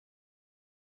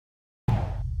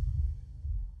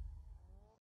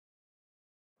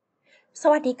ส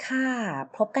วัสดีค่ะ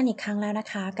พบกันอีกครั้งแล้วนะ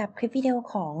คะกับคลิปวิดีโอ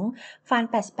ของ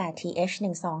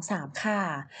fun88-th123 ค่ะ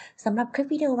สำหรับคลิป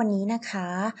วิดีโอวันนี้นะคะ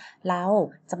เรา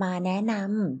จะมาแนะน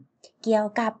ำเกี่ยว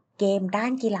กับเกมด้า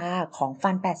นกีฬาของ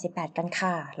fun88 กัน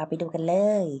ค่ะเราไปดูกันเล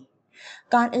ย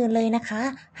ก่อนอื่นเลยนะคะ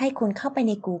ให้คุณเข้าไปใ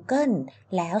น Google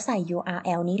แล้วใส่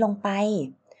URL นี้ลงไป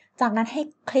จากนั้นให้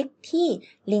คลิกที่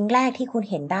ลิงก์แรกที่คุณ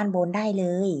เห็นด้านบนได้เล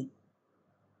ย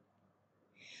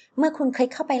เมื่อคุณคลิ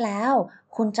กเข้าไปแล้ว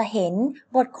คุณจะเห็น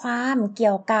บทความเ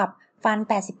กี่ยวกับฟัน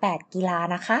 88 กีฬา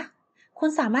นะคะ คุณ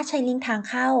สามารถใช้ลิงก์ทาง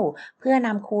เข้าเพื่อน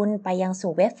ำคุณไปยัง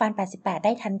สู่เว็บฟัน 88 ไ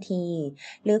ด้ทันที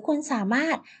หรือคุณสามา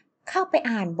รถเข้าไป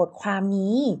อ่านบทความ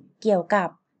นี้เกี่ยวกับ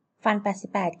ฟัน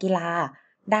 88 กีฬา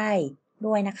ได้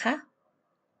ด้วยนะคะ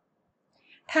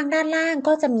ทางด้านล่าง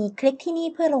ก็จะมีคลิกที่นี่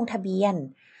เพื่อลงทะเบียน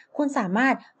คุณสามา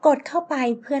รถกดเข้าไป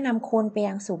เพื่อนำคุณไป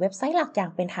ยังสู่เว็บไซต์หลักอย่า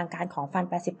งเป็นทางการของฟัน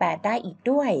 88 ได้อีก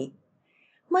ด้วย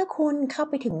เมื่อคุณเข้า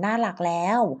ไปถึงหน้าหลักแล้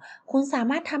ว คุณสา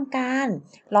มารถทำการ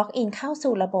ล็อกอินเข้า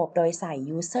สู่ระบบโดยใส่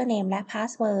username และ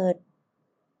password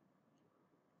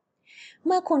เ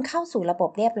มื่อคุณเข้าสู่ระบบ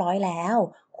เรียบร้อยแล้ว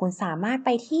คุณสามารถไป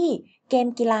ที่เกม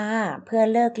กีฬาเพื่อ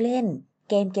เลิกเล่น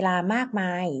เกมกีฬามากม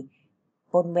าย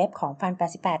บนเว็บของฟัน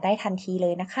 88 ได้ทันทีเล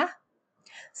ยนะคะ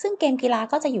ซึ่งเกมกีฬา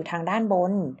ก็จะอยู่ทางด้านบ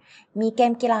น มีเก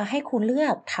มกีฬาให้คุณเลือ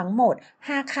กทั้งหมด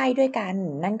 5 ค่ายด้วยกัน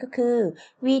นั่นก็คือ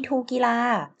V2 กีฬา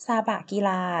ซาบะกีฬ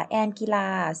า แอนกีฬา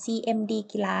CMD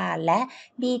กีฬา และ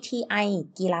BTI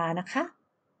กีฬานะคะ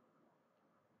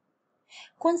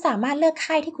คุณสามารถเลือก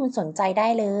ค่ายที่คุณสนใจได้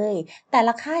เลย แต่ล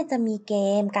ะค่ายจะมีเก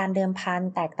มการเดิมพัน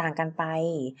แตกต่างกันไป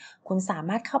คุณสาม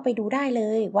ารถเข้าไปดูได้เล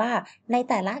ยว่าใน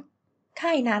แต่ละค่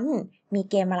ายนั้นมี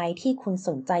เกมอะไรที่คุณส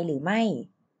นใจหรือไม่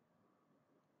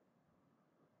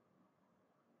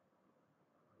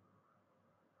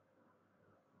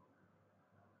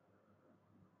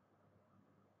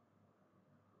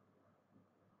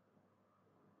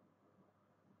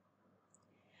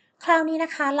คราวนี้น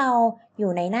ะคะเราอ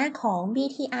ยู่ในหน้าของ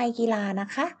BTI กีฬานะ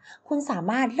คะ คุณสา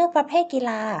มารถเลือกประเภทกี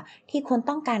ฬาที่คุณ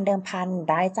ต้องการเดิมพัน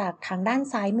ได้จากทางด้าน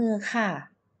ซ้ายมือค่ะ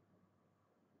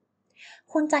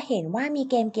คุณจะเห็นว่ามี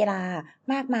เกมกีฬา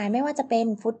มากมายไม่ว่าจะเป็น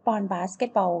ฟุตบอลบาสเก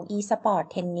ตบอลอีสปอร์ต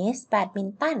เทนนิสแบดมิน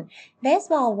ตันเบส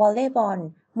บอลวอลเลย์บอล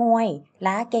มวยแล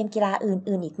ะเกมกีฬา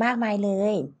อื่นๆอีกมากมายเล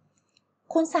ย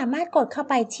คุณสามารถกดเข้า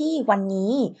ไปที่วัน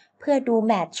นี้เพื่อดูแ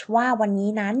มตช์ว่าวัน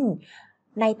นี้นั้น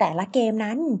ในแต่ละเกม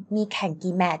นั้นมีแข่ง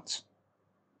กี่แมตช์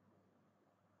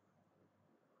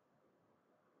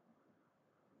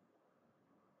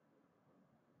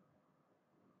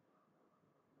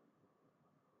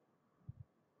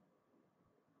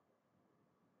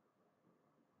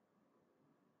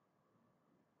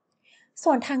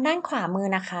ส่วนทางด้านขวามือ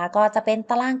นะคะก็จะเป็น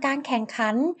ตารางการแข่งขั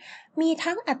นมี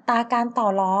ทั้งอัตราการต่อ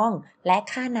รองและ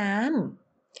ค่าน้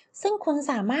ำซึ่งคุณ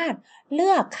สามารถเลื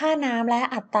อกค่าน้ำและ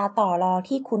อัตราต่อรอง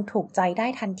ที่คุณถูกใจได้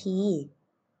ทันที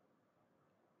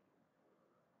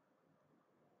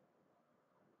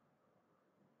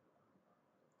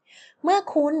เมื่อ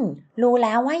คุณรู้แ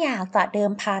ล้วว่าอยากจะเดิ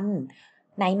มพัน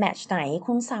ในแมตช์ไหน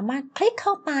คุณสามารถคลิกเข้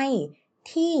าไป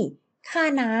ที่ค่า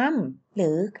น้ำหรื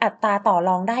ออัตราต่อร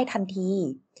องได้ทันที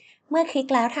เมื่อคลิก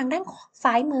แล้วทางด้าน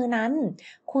ซ้ายมือนั้น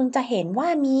คุณจะเห็นว่า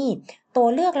มีตัว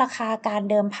เลือกราคาการ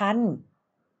เดิมพัน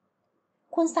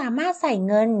คุณสามารถใส่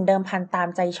เงินเดิมพันตาม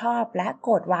ใจชอบและก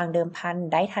ดวางเดิมพัน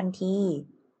ได้ทันที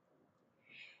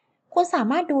คุณสา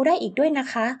มารถดูได้อีกด้วยนะ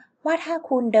คะว่าถ้า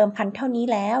คุณเดิมพันเท่านี้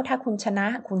แล้วถ้าคุณชนะ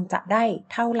คุณจะได้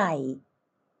เท่าไหร่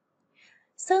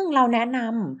ซึ่งเราแนะน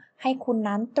ำให้คุณ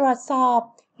นั้นตรวจสอบ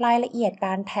รายละเอียดก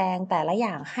ารแทงแต่ละอ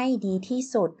ย่างให้ดีที่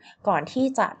สุดก่อนที่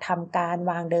จะทำการ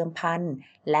วางเดิมพัน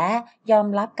และยอม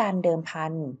รับการเดิมพั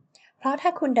นเพราะถ้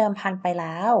าคุณเดิมพันไปแ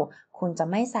ล้วคุณจะ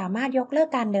ไม่สามารถยกเลิก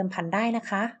การเดิมพันได้นะ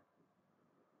คะ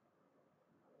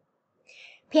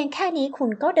เพียงแค่นี้คุณ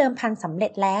ก็เดิมพันสำเร็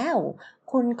จแล้ว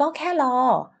คุณก็แค่รอ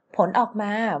ผลออกม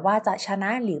าว่าจะชน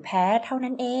ะหรือแพ้เท่า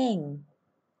นั้นเอง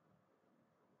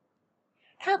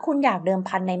ถ้าคุณอยากเดิม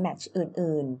พันในแมตช์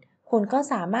อื่นๆ คุณก็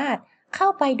สามารถเข้า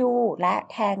ไปดูและ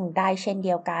แทงได้เช่นเ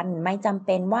ดียวกัน ไม่จำเ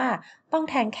ป็นว่าต้อง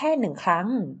แทงแค่หนึ่งครั้ง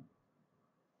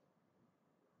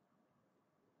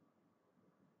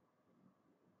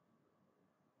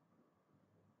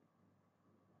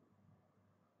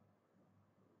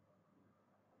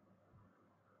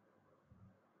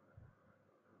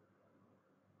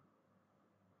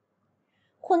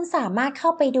คุณสามารถเข้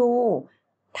าไปดู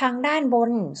ทางด้านบ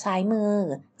นซ้ายมือ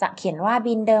จะเขียนว่า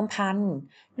บินเดิมพัน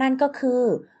นั่นก็คือ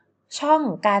ช่อง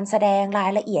การแสดงรา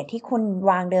ยละเอียดที่คุณ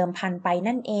วางเดิมพันไป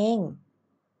นั่นเอง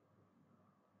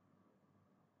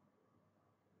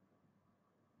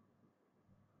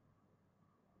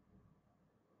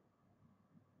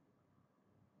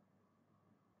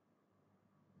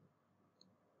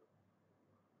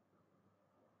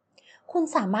คุณ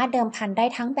สามารถเดิมพันได้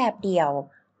ทั้งแบบเดี่ยว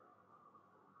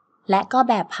และก็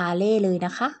แบบพาเล่เลยน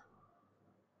ะคะ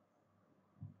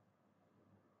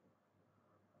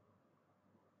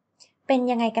เป็น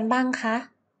ยังไงกันบ้างคะ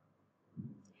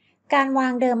การวา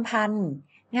งเดิมพัน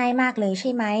ง่ายมากเลยใช่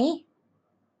ไหม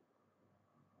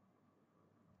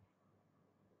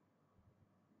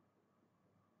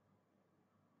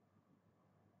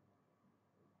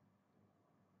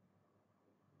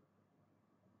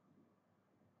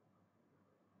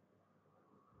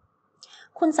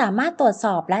คุณสามารถตรวจส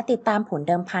อบและติดตามผลเ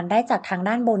ดิมพันได้จากทาง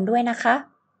ด้านบนด้วยนะคะ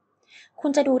คุ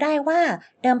ณจะดูได้ว่า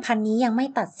เดิมพันนี้ยังไม่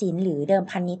ตัดสินหรือเดิม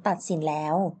พันนี้ตัดสินแล้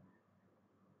ว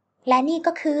และนี่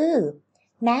ก็คือ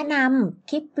แนะนำ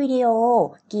คลิปวิดีโอ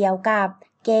เกี่ยวกับ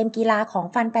เกมกีฬาของ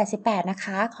ฟัน88นะค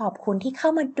ะขอบคุณที่เข้า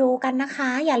มาดูกันนะคะ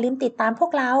อย่าลืมติดตามพว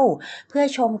กเราเพื่อ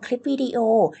ชมคลิปวิดีโอ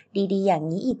ดีๆอย่าง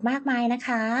นี้อีกมากมายนะค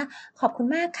ะขอบคุณ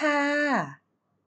มากค่ะ